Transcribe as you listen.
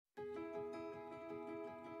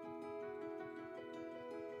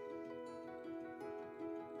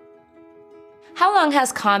How long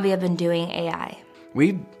has KomBea been doing AI?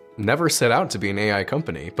 We never set out to be an AI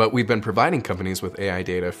company, but we've been providing companies with AI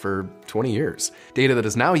data for 20 years. Data that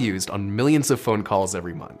is now used on millions of phone calls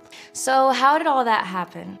every month. So how did all that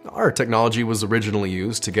happen? Our technology was originally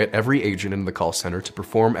used to get every agent in the call center to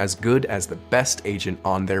perform as good as the best agent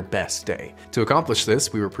on their best day. To accomplish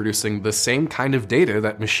this, we were producing the same kind of data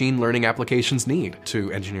that machine learning applications need.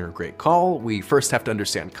 To engineer a great call, we first have to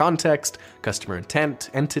understand context, customer intent,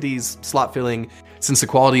 entities, slot filling. Since the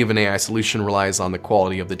quality of an AI solution relies on the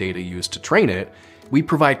quality of the data used to train it, we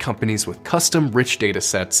provide companies with custom rich data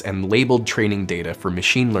sets and labeled training data for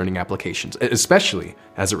machine learning applications, especially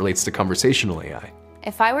as it relates to conversational AI.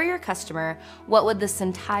 If I were your customer, what would this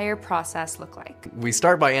entire process look like? We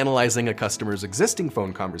start by analyzing a customer's existing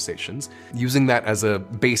phone conversations, using that as a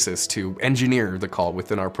basis to engineer the call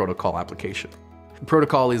within our protocol application.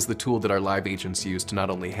 Protocol is the tool that our live agents use to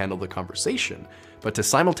not only handle the conversation, but to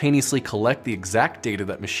simultaneously collect the exact data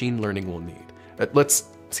that machine learning will need. Let's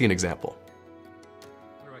see an example.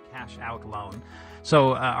 Through a cash out loan.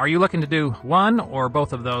 So are you looking to do one or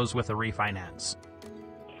both of those with a refinance?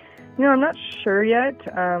 I'm not sure yet.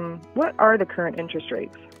 What are the current interest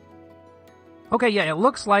rates? Okay, yeah, it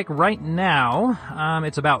looks like right now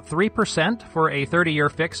it's about 3% for a 30-year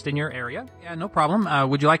fixed in your area. Yeah, no problem.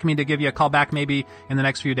 Would you like me to give you a call back maybe in the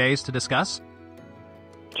next few days to discuss?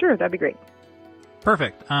 Sure, that'd be great.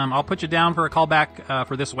 Perfect. I'll put you down for a call back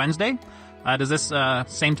for this Wednesday. Does this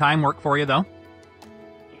same time work for you, though?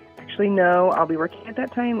 Actually, no. I'll be working at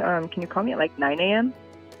that time. Can you call me at like 9 a.m.?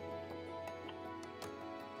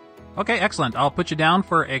 Okay, excellent. I'll put you down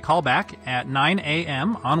for a call back at 9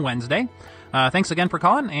 a.m. on Wednesday. Thanks again for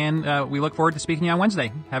calling, and we look forward to speaking to you on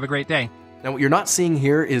Wednesday. Have a great day. Now, what you're not seeing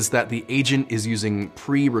here is that the agent is using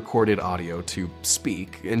pre-recorded audio to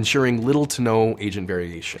speak, ensuring little to no agent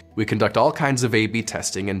variation. We conduct all kinds of A/B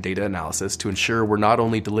testing and data analysis to ensure we're not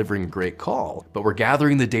only delivering a great call, but we're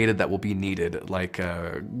gathering the data that will be needed, like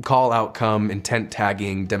call outcome, intent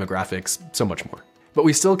tagging, demographics, so much more. But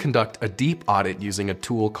we still conduct a deep audit using a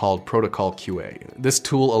tool called Protocol QA. This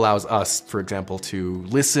tool allows us, for example, to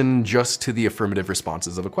listen just to the affirmative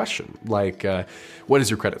responses of a question, like, what is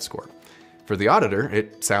your credit score? For the auditor,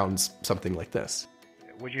 it sounds something like this.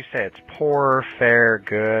 Would you say it's poor, fair,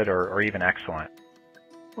 good, or even excellent?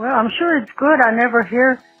 Well, I'm sure it's good. I never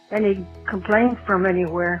hear any complaints from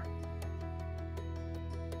anywhere.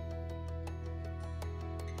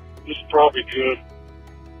 It's probably good.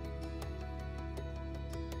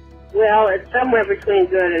 Well, it's somewhere between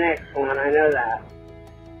good and excellent, I know that.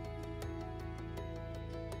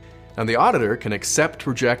 Now, the auditor can accept,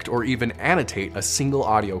 reject, or even annotate a single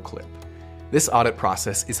audio clip. This audit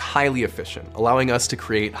process is highly efficient, allowing us to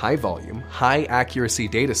create high-volume, high-accuracy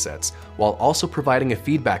datasets while also providing a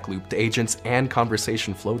feedback loop to agents and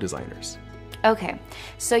conversation flow designers. Okay,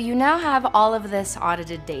 so you now have all of this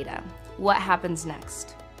audited data. What happens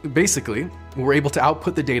next? Basically, we're able to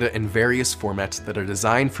output the data in various formats that are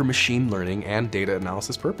designed for machine learning and data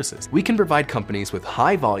analysis purposes. We can provide companies with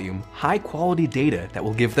high volume, high quality data that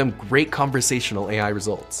will give them great conversational AI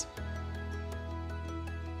results.